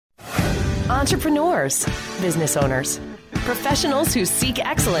Entrepreneurs, business owners, professionals who seek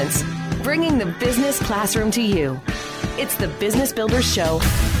excellence, bringing the business classroom to you. It's the Business Builders Show.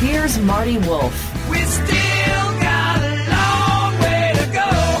 Here's Marty Wolf. We still got a long way to go.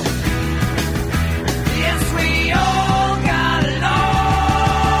 Yes, we all got a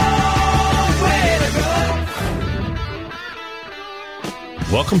long way to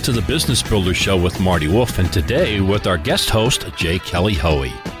go. Welcome to the Business Builders Show with Marty Wolf, and today with our guest host, J. Kelly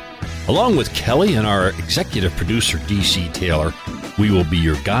Hoey. Along with Kelly and our executive producer, D.C. Taylor, we will be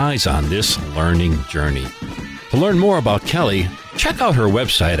your guides on this learning journey. To learn more about Kelly, check out her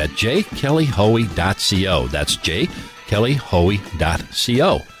website at jkellyhoey.co. That's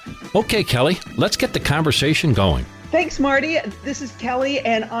jkellyhoey.co. Okay, Kelly, let's get the conversation going. Thanks, Marty. This is Kelly,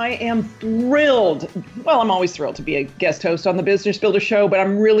 and I am thrilled. Well, I'm always thrilled to be a guest host on the Business Builder Show, but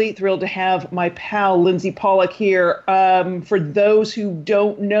I'm really thrilled to have my pal, Lindsey Pollak, here. For those who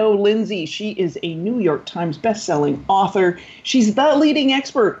don't know Lindsey, she is a New York Times bestselling author. She's the leading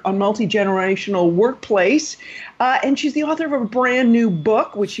expert on multi-generational workplace, and she's the author of a brand new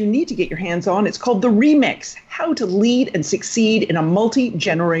book, which you need to get your hands on. It's called The Remix: How to Lead and Succeed in a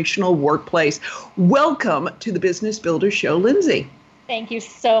Multi-Generational Workplace. Welcome to the Business Builder Show, Lindsey. Thank you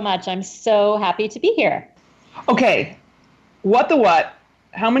so much. I'm so happy to be here. Okay, what?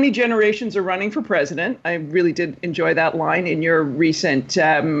 How many generations are running for president? I really did enjoy that line in your recent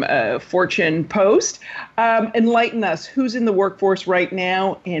Fortune post. Enlighten us. Who's in the workforce right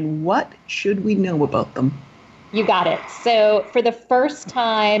now, and what should we know about them? You got it. So for the first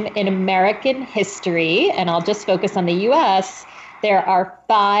time in American history, and I'll just focus on the U.S., there are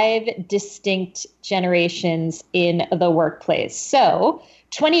 5 distinct generations in the workplace. So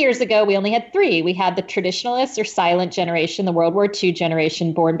 20 years ago, we only had 3. We had the traditionalists or silent generation, the World War II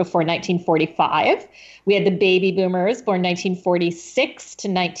generation born before 1945. We had the baby boomers born 1946 to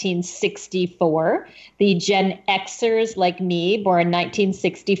 1964. The Gen Xers like me born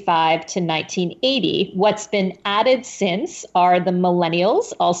 1965 to 1980. What's been added since are the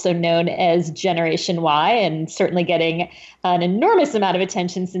millennials, also known as Generation Y, and certainly getting an enormous amount of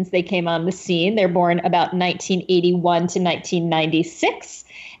attention since they came on the scene. They're born about 1981 to 1996.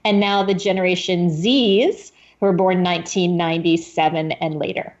 And now the Generation Zs, who are born 1997 and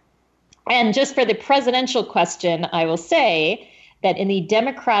later. And just for the presidential question, I will say that in the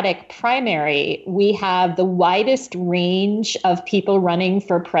Democratic primary, we have the widest range of people running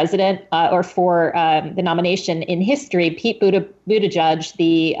for president or for the nomination in history. Pete Buttigieg,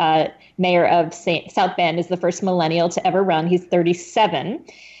 the mayor of South Bend, is the first millennial to ever run. He's 37.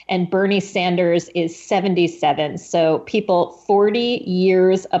 And Bernie Sanders is 77. So people 40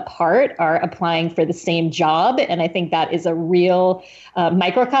 years apart are applying for the same job. And I think that is a real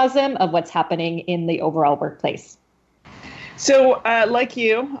microcosm of what's happening in the overall workplace. So like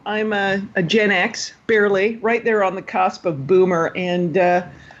you, I'm a Gen X, barely, right there on the cusp of boomer. And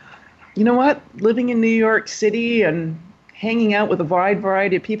you know what? Living in New York City and hanging out with a wide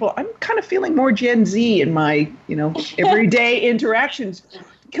variety of people, I'm kind of feeling more Gen Z in my, everyday interactions.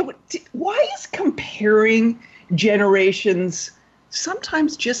 Why is comparing generations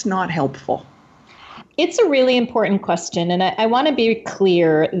sometimes just not helpful? It's a really important question. And I want to be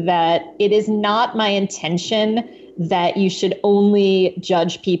clear that it is not my intention that you should only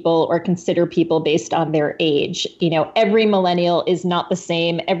judge people or consider people based on their age. Every millennial is not the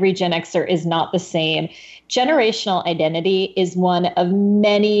same. Every Gen Xer is not the same. Generational identity is one of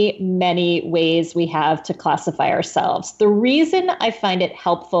many, many ways we have to classify ourselves. The reason I find it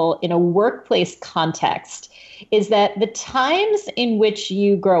helpful in a workplace context is that the times in which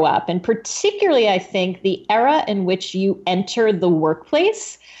you grow up, and particularly I think the era in which you enter the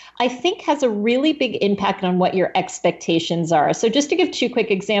workplace, I think has a really big impact on what your expectations are. So just to give 2 quick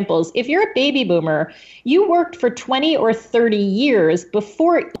examples, if you're a baby boomer, you worked for 20 or 30 years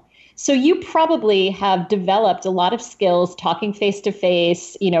before. So you probably have developed a lot of skills talking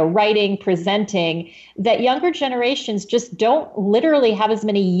face-to-face, writing, presenting, that younger generations just don't literally have as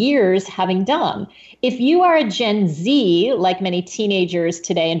many years having done. If you are a Gen Z, like many teenagers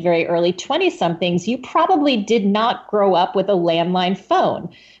today and very early 20-somethings, you probably did not grow up with a landline phone.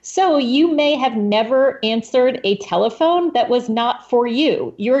 So you may have never answered a telephone that was not for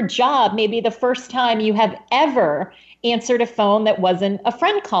you. Your job may be the first time you have ever answered a phone that wasn't a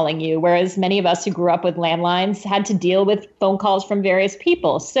friend calling you, whereas many of us who grew up with landlines had to deal with phone calls from various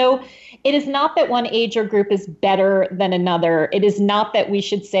people. So it is not that one age or group is better than another. It is not that we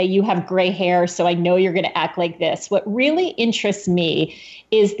should say you have gray hair, so I know you're going to act like this. What really interests me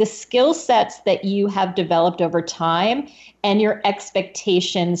is the skill sets that you have developed over time and your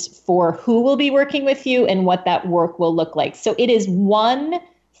expectations for who will be working with you and what that work will look like. So it is one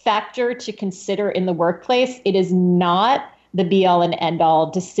factor to consider in the workplace. It is not the be all and end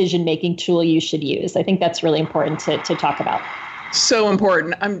all decision-making tool you should use. I think that's really important to talk about. So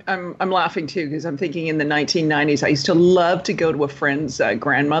important. I'm laughing too because I'm thinking in the 1990s, I used to love to go to a friend's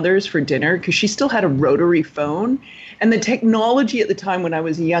grandmother's for dinner because she still had a rotary phone. And the technology at the time when I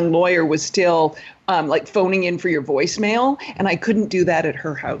was a young lawyer was still like phoning in for your voicemail. And I couldn't do that at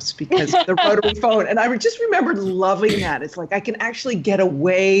her house because of the rotary phone. And I just remembered loving that. It's like I can actually get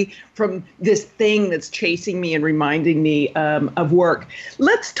away from this thing that's chasing me and reminding me of work.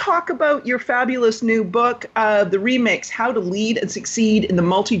 Let's talk about your fabulous new book, The Remix, How to Lead and Succeed in the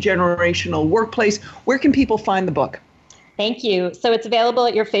Multi-Generational Workplace. Where can people find the book? Thank you. So it's available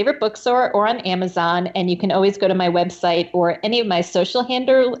at your favorite bookstore or on Amazon, and you can always go to my website or any of my social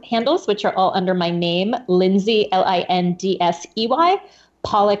handles, which are all under my name, Lindsey, Lindsey, Pollak,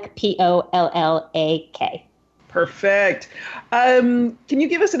 Pollak. Perfect. Can you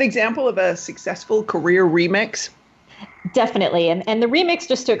give us an example of a successful career remix? Definitely. And the remix,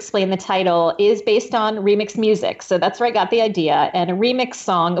 just to explain the title, is based on remix music. So that's where I got the idea. And a remix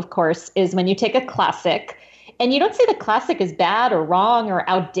song, of course, is when you take a classic and you don't say the classic is bad or wrong or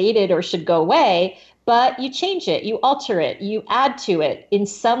outdated or should go away, but you change it, you alter it, you add to it in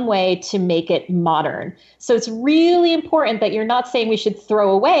some way to make it modern. So it's really important that you're not saying we should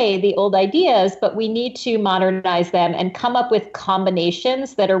throw away the old ideas, but we need to modernize them and come up with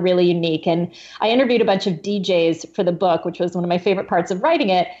combinations that are really unique. And I interviewed a bunch of DJs for the book, which was one of my favorite parts of writing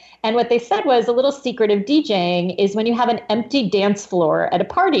it. And what they said was a little secret of DJing is when you have an empty dance floor at a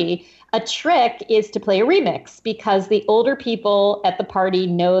party, a trick is to play a remix because the older people at the party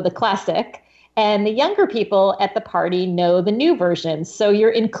know the classic and the younger people at the party know the new version. So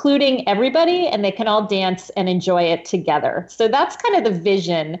you're including everybody and they can all dance and enjoy it together. So that's kind of the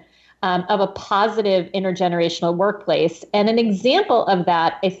vision of a positive intergenerational workplace. And an example of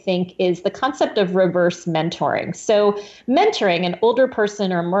that, I think, is the concept of reverse mentoring. So mentoring an older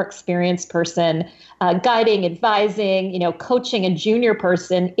person or a more experienced person, guiding, advising, coaching a junior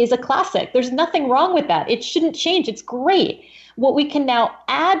person is a classic. There's nothing wrong with that. It shouldn't change. It's great. What we can now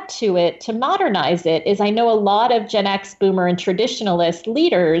add to it to modernize it is I know a lot of Gen X, Boomer, and traditionalist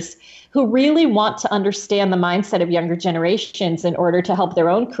leaders who really want to understand the mindset of younger generations in order to help their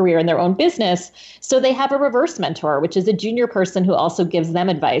own career and their own business. So they have a reverse mentor, which is a junior person who also gives them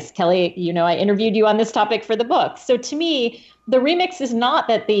advice. Kelly, I interviewed you on this topic for the book. So to me, the remix is not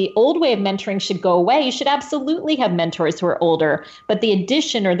that the old way of mentoring should go away. You should absolutely have mentors who are older. But the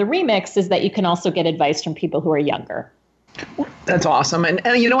addition or the remix is that you can also get advice from people who are younger. That's awesome. And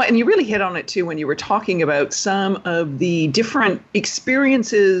you know what? And you really hit on it, too, when you were talking about some of the different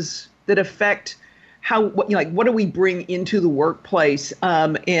experiences that affect what do we bring into the workplace?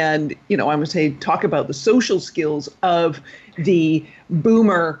 And, I would say talk about the social skills of the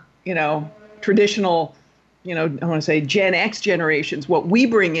boomer, traditional, I want to say Gen X generations, what we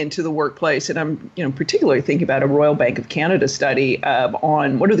bring into the workplace. And I'm, particularly thinking about a Royal Bank of Canada study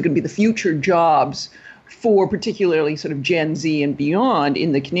on what are going to be the future jobs for particularly sort of Gen Z and beyond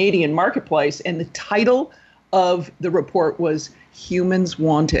in the Canadian marketplace. And the title of the report was Humans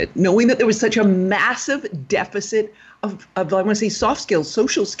Wanted, knowing that there was such a massive deficit of I want to say soft skills,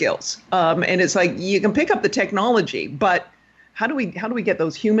 social skills. And it's like you can pick up the technology, but how do we get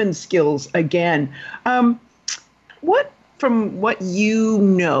those human skills again? From what you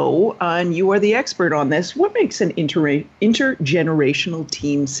know, and you are the expert on this, what makes an intergenerational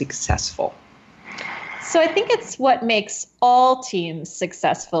team successful? So I think it's what makes all teams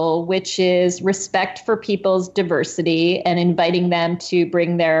successful, which is respect for people's diversity and inviting them to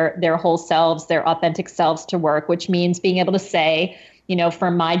bring their whole selves, their authentic selves to work, which means being able to say,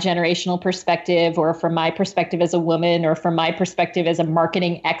 from my generational perspective or from my perspective as a woman or from my perspective as a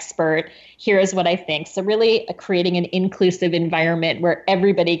marketing expert, here is what I think. So really creating an inclusive environment where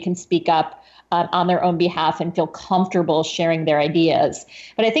everybody can speak up on their own behalf and feel comfortable sharing their ideas.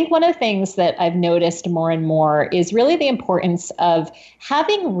 But I think one of the things that I've noticed more and more is really the importance of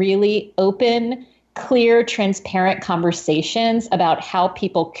having really open, clear, transparent conversations about how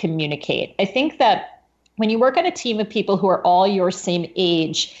people communicate. I think that when you work on a team of people who are all your same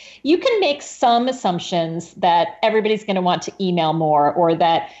age, you can make some assumptions that everybody's going to want to email more or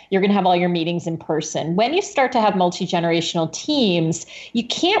that you're going to have all your meetings in person. When you start to have multi-generational teams, you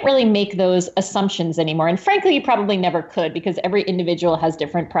can't really make those assumptions anymore. And frankly, you probably never could because every individual has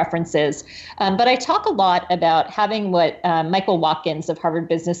different preferences. But I talk a lot about having what Michael Watkins of Harvard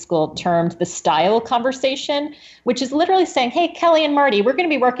Business School termed the style conversation, which is literally saying, hey, Kelly and Marty, we're going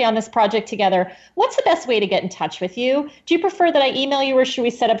to be working on this project together. What's the best way way to get in touch with you? Do you prefer that I email you or should we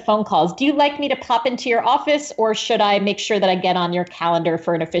set up phone calls? Do you like me to pop into your office or should I make sure that I get on your calendar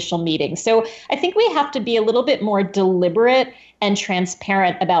for an official meeting? So I think we have to be a little bit more deliberate and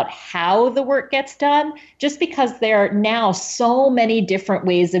transparent about how the work gets done, just because there are now so many different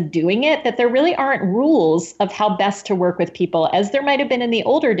ways of doing it that there really aren't rules of how best to work with people, as there might have been in the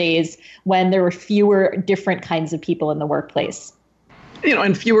older days when there were fewer different kinds of people in the workplace.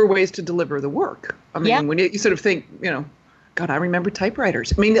 And fewer ways to deliver the work. I mean, when you sort of think, God, I remember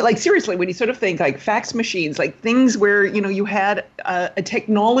typewriters. I mean, like, seriously, when you sort of think like fax machines, like things where, you had a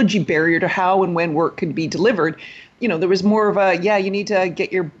technology barrier to how and when work could be delivered, there was more of a, you need to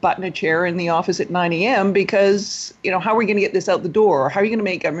get your butt in a chair in the office at 9 a.m. because, how are we going to get this out the door? Or how are you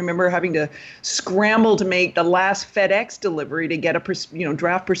going to I remember having to scramble to make the last FedEx delivery to get a,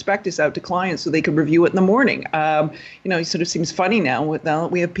 draft prospectus out to clients so they could review it in the morning. It sort of seems funny now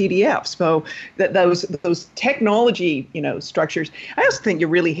that we have PDFs. So that those technology, structures. I also think you're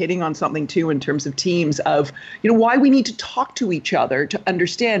really hitting on something too in terms of teams of, why we need to talk to each other to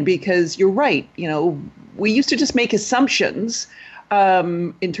understand, because you're right, we used to just make assumptions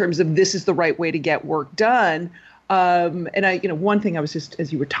in terms of this is the right way to get work done. And I, one thing I was just,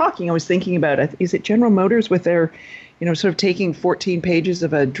 as you were talking, I was thinking about, is it General Motors with their, sort of taking 14 pages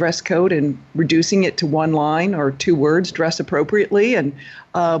of a dress code and reducing it to one line or 2 words, dress appropriately. And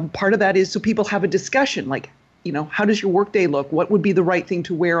part of that is so people have a discussion, like, how does your workday look? What would be the right thing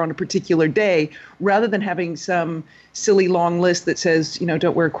to wear on a particular day, rather than having some silly long list that says,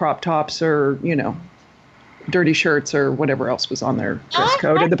 don't wear crop tops or, dirty shirts or whatever else was on their dress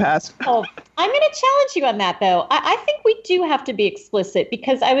code in the past. I'm going to challenge you on that, though. I think we do have to be explicit,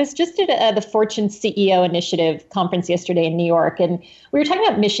 because I was just at the Fortune CEO Initiative conference yesterday in New York, and we were talking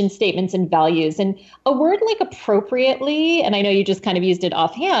about mission statements and values, and a word like appropriately, and I know you just kind of used it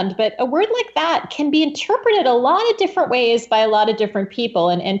offhand, but a word like that can be interpreted a lot of different ways by a lot of different people,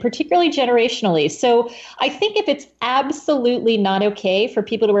 and particularly generationally. So I think if it's absolutely not okay for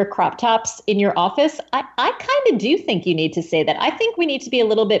people to wear crop tops in your office, I kind of do think you need to say that. I think we need to be a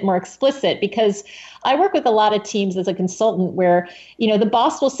little bit more explicit, because I work with a lot of teams as a consultant where, the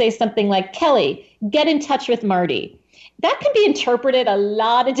boss will say something like, Kelly, get in touch with Marty. That can be interpreted a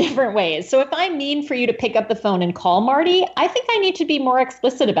lot of different ways. So if I mean for you to pick up the phone and call Marty, I think I need to be more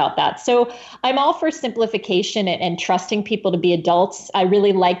explicit about that. So I'm all for simplification and trusting people to be adults. I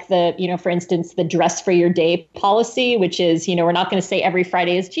really like the, for instance, the dress for your day policy, which is, we're not going to say every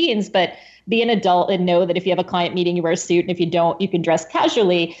Friday is jeans, but be an adult and know that if you have a client meeting, you wear a suit, and if you don't, you can dress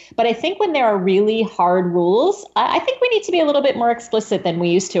casually. But I think when there are really hard rules, I think we need to be a little bit more explicit than we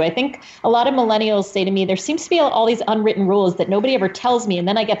used to. I think a lot of millennials say to me, there seems to be all these unwritten rules that nobody ever tells me, and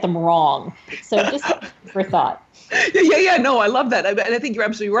then I get them wrong. So just for thought. Yeah. No, I love that. And I think you're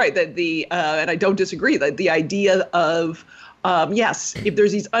absolutely right that and I don't disagree, that the idea of, yes, if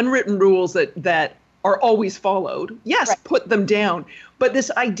there's these unwritten rules that are always followed, yes, right, put them down. But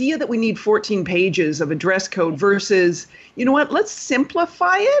this idea that we need 14 pages of a dress code versus, let's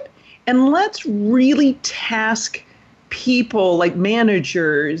simplify it and let's really task people like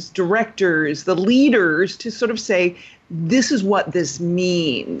managers, directors, the leaders to sort of say, this is what this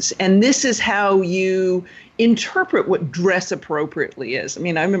means. And this is how you interpret what dress appropriately is. I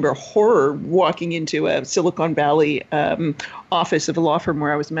mean, I remember horror walking into a Silicon Valley office of a law firm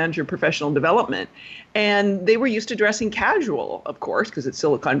where I was manager of professional development. And they were used to dressing casual, of course, because it's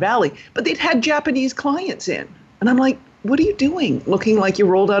Silicon Valley. But they'd had Japanese clients in. And I'm like, what are you doing? Looking like you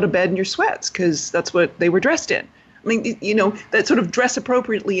rolled out of bed in your sweats, because that's what they were dressed in. I mean, that sort of dress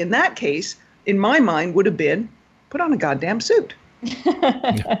appropriately in that case, in my mind, would have been put on a goddamn suit.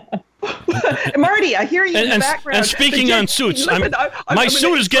 Marty, I hear you in the background. And speaking on suits, my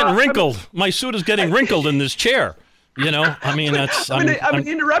suit is getting wrinkled. My suit is getting wrinkled in this chair. I mean, that's... I'm going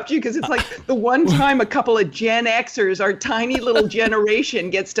to interrupt you, because it's like the one time a couple of Gen Xers, our tiny little generation,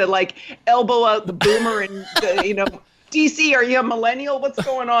 gets to elbow out the boomer and, DC, are you a millennial? What's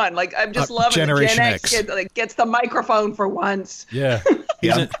going on? I'm just loving Generation Gen X kid, gets the microphone for once. Yeah.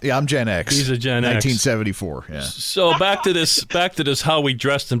 I'm Gen X. He's a Gen X. 1974, yeah. So back to this how we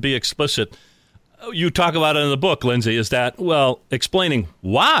dressed and be explicit. You talk about it in the book, Lindsey, is that, explaining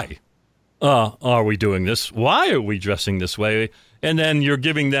why are we doing this? Why are we dressing this way? And then you're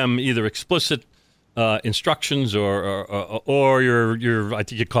giving them either explicit instructions or your I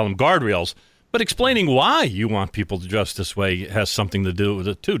think you call them guardrails. But explaining why you want people to dress this way has something to do with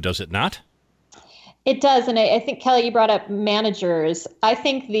it too, does it not? It does. And I think, Kelly, you brought up managers. I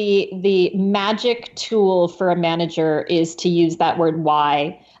think the magic tool for a manager is to use that word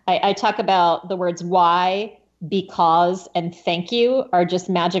why. I talk about the words why, because and thank you are just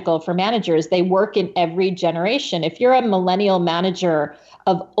magical for managers. They work in every generation. If you're a millennial manager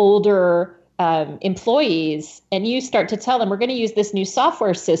of older employees and you start to tell them, we're going to use this new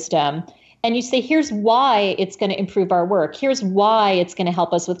software system, and you say, here's why it's going to improve our work, here's why it's going to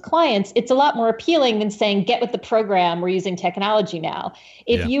help us with clients, it's a lot more appealing than saying, get with the program, we're using technology now.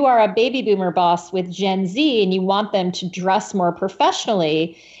 If you are a baby boomer boss with Gen Z and you want them to dress more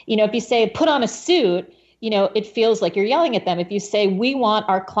professionally, if you say, put on a suit, it feels like you're yelling at them. If you say, we want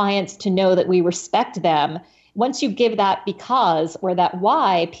our clients to know that we respect them, once you give that because or that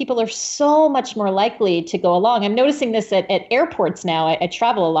why, people are so much more likely to go along. I'm noticing this at airports now. I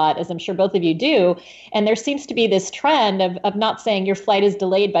travel a lot, as I'm sure both of you do. And there seems to be this trend of not saying your flight is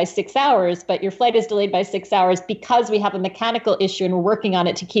delayed by 6 hours, but your flight is delayed by 6 hours because we have a mechanical issue and we're working on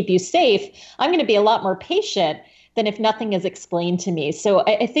it to keep you safe. I'm going to be a lot more patient than if nothing is explained to me. So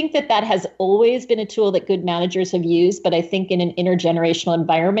I think that has always been a tool that good managers have used. But I think in an intergenerational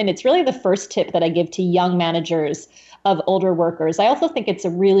environment, it's really the first tip that I give to young managers of older workers. I also think it's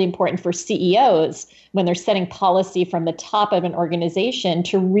really important for CEOs when they're setting policy from the top of an organization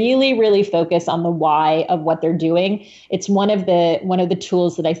to really, really focus on the why of what they're doing. It's one of the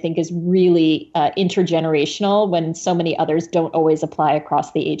tools that I think is really intergenerational when so many others don't always apply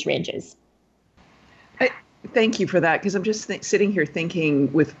across the age ranges. Thank you for that, because I'm just sitting here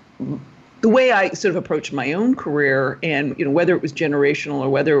thinking with the way I sort of approached my own career, and whether it was generational or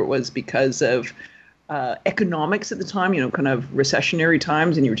whether it was because of economics at the time, kind of recessionary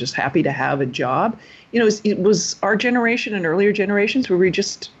times, and you were just happy to have a job. It was our generation and earlier generations where we were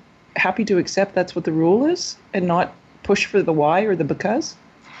just happy to accept that's what the rule is and not push for the why or the because.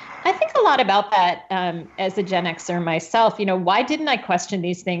 I think a lot about that as a Gen Xer myself. Why didn't I question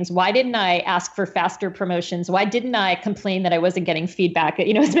these things? Why didn't I ask for faster promotions? Why didn't I complain that I wasn't getting feedback?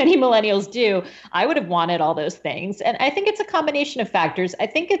 As many millennials do, I would have wanted all those things. And I think it's a combination of factors. I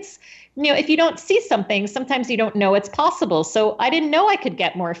think it's, if you don't see something, sometimes you don't know it's possible. So I didn't know I could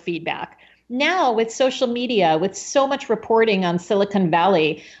get more feedback. Now, with social media, with so much reporting on Silicon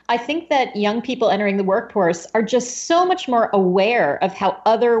Valley, I think that young people entering the workforce are just so much more aware of how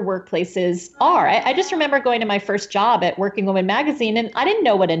other workplaces are. I just remember going to my first job at Working Woman magazine, and I didn't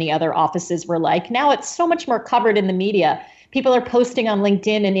know what any other offices were like. Now it's so much more covered in the media. People are posting on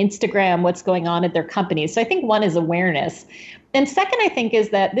LinkedIn and Instagram what's going on at their companies. So I think one is awareness. And second, I think,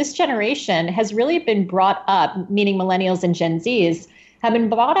 is that this generation has really been brought up, meaning millennials and Gen Zs, have been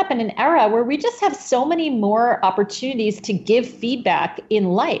brought up in an era where we just have so many more opportunities to give feedback in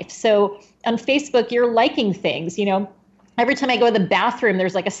life. So on Facebook, you're liking things, every time I go to the bathroom,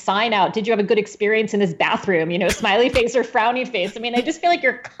 there's like a sign out, did you have a good experience in this bathroom? Smiley face or frowny face. I just feel like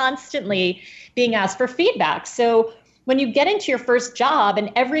you're constantly being asked for feedback. So when you get into your first job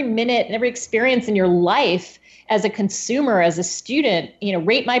and every minute and every experience in your life as a consumer, as a student,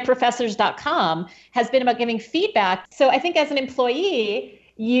 ratemyprofessors.com has been about giving feedback. So I think as an employee,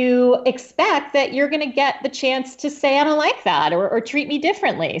 you expect that you're going to get the chance to say, I don't like that, or treat me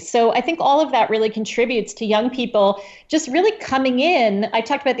differently. So I think all of that really contributes to young people just really coming in. I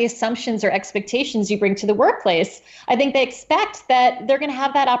talked about the assumptions or expectations you bring to the workplace. I think they expect that they're going to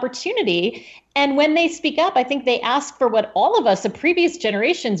have that opportunity. And when they speak up, I think they ask for what all of us of previous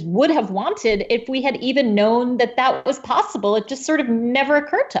generations would have wanted if we had even known that that was possible. It just sort of never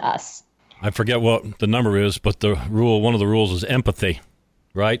occurred to us. I forget what the number is, but one of the rules is empathy.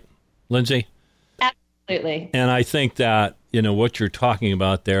 Right, Lindsey? Absolutely. And I think that, what you're talking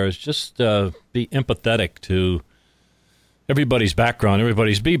about there is just be empathetic to everybody's background.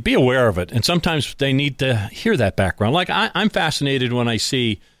 Be aware of it. And sometimes they need to hear that background. Like I'm fascinated when I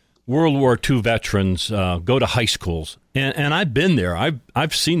see World War II veterans go to high schools. And I've been there.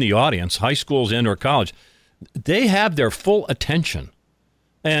 I've seen the audience, high schools and or college. They have their full attention.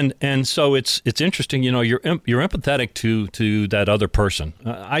 And so it's interesting, you're empathetic to that other person.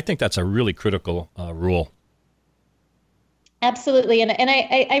 I think that's a really critical rule. Absolutely. And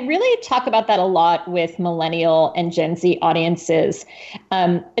I really talk about that a lot with millennial and Gen Z audiences.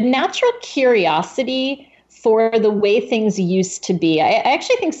 A natural curiosity for the way things used to be. I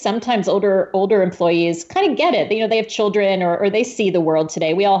actually think sometimes older employees kind of get it. They have children or they see the world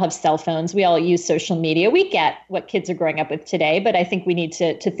today. We all have cell phones. We all use social media. We get what kids are growing up with today, but I think we need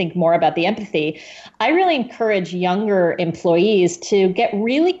to think more about the empathy. I really encourage younger employees to get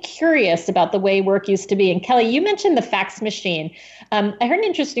really curious about the way work used to be. And Kelly, you mentioned the fax machine. I heard an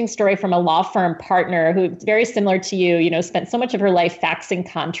interesting story from a law firm partner who, very similar to you, spent so much of her life faxing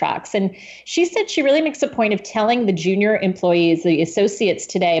contracts. And she said she really makes a point of telling the junior employees, the associates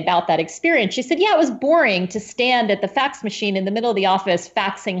today, about that experience. She said, yeah, it was boring to stand at the fax machine in the middle of the office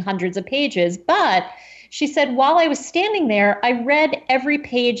faxing hundreds of pages, but She said, while I was standing there, I read every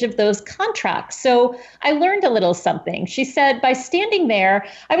page of those contracts. So I learned a little something. She said, by standing there,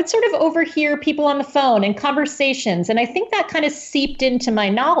 I would sort of overhear people on the phone and conversations. And I think that kind of seeped into my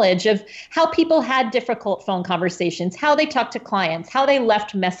knowledge of how people had difficult phone conversations, how they talked to clients, how they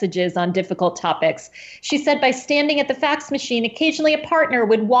left messages on difficult topics. She said, by standing at the fax machine, occasionally a partner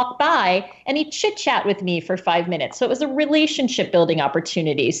would walk by and he'd chit chat with me for 5 minutes. So it was a relationship building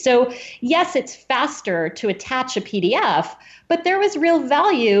opportunity. So yes, it's faster to attach a PDF, but there was real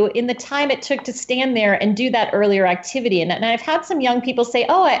value in the time it took to stand there and do that earlier activity. And I've had some young people say,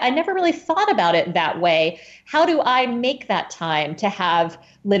 oh, I never really thought about it that way. How do I make that time to have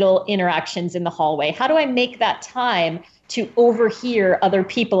little interactions in the hallway? How do I make that time to overhear other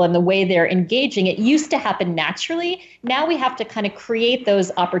people and the way they're engaging? It used to happen naturally. Now we have to kind of create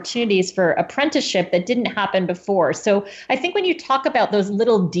those opportunities for apprenticeship that didn't happen before. So I think when you talk about those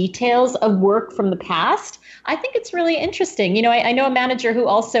little details of work from the past, I think it's really interesting. You know, I know a manager who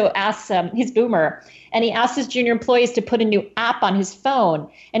also asks, he's boomer, and he asks his junior employees to put a new app on his phone.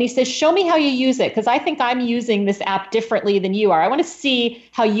 And he says, show me how you use it, because I think I'm using this app differently than you are. I want to see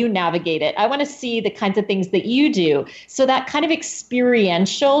how you navigate it. I want to see the kinds of things that you do. So that kind of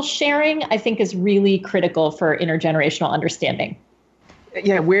experiential sharing, I think, is really critical for intergenerational understanding.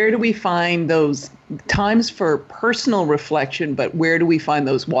 Yeah, where do we find those times for personal reflection, but where do we find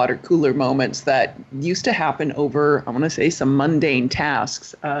those water cooler moments that used to happen over, I want to say, some mundane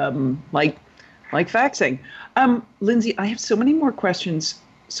tasks, like faxing? Lindsey, I have so many more questions,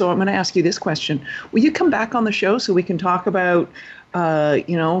 so I'm going to ask you this question. Will you come back on the show so we can talk about, I'm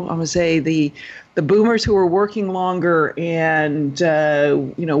going to say the boomers who are working longer and,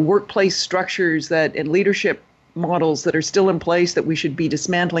 workplace structures and leadership models that are still in place that we should be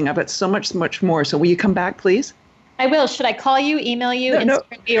dismantling? I've got so much more. So will you come back, please? I will. Should I call you, email you,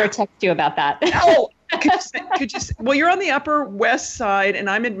 Instagram you, or text you about that? Oh, could you? Well, you're on the Upper West Side, and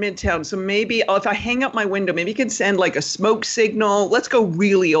I'm in Midtown. So maybe if I hang up my window, maybe you can send like a smoke signal. Let's go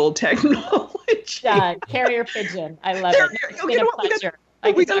really old technology. Yeah, carrier pigeon. I love it. It's been a pleasure.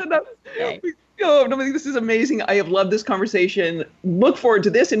 Oh, no, this is amazing. I have loved this conversation. Look forward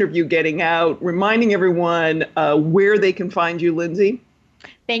to this interview getting out, reminding everyone where they can find you, Lindsey.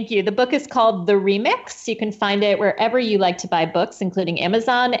 Thank you. The book is called The Remix. You can find it wherever you like to buy books, including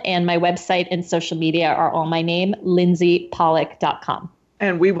Amazon, and my website and social media are all my name, lindseypollak.com.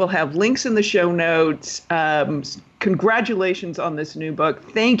 And we will have links in the show notes. Congratulations on this new book.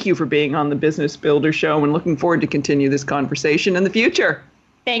 Thank you for being on the Business Builder Show, and looking forward to continue this conversation in the future.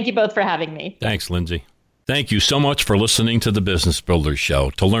 Thank you both for having me. Thanks, Lindsey. Thank you so much for listening to the Business Builders Show.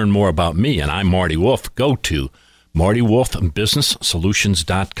 To learn more about me, and I'm Marty Wolf, go to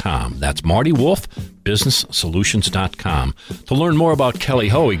MartyWolfBusinessSolutions.com. That's MartyWolfBusinessSolutions.com. To learn more about Kelly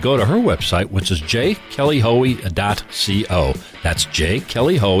Hoey, go to her website, which is jkellyhoey.co. That's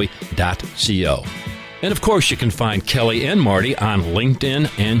jkellyhoey.co. And of course, you can find Kelly and Marty on LinkedIn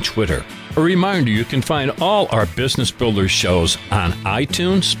and Twitter. A reminder, you can find all our Business Builders shows on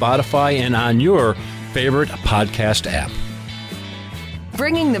iTunes, Spotify, and on your favorite podcast app.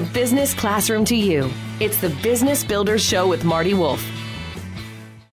 Bringing the business classroom to you. It's the Business Builders Show with Marty Wolf.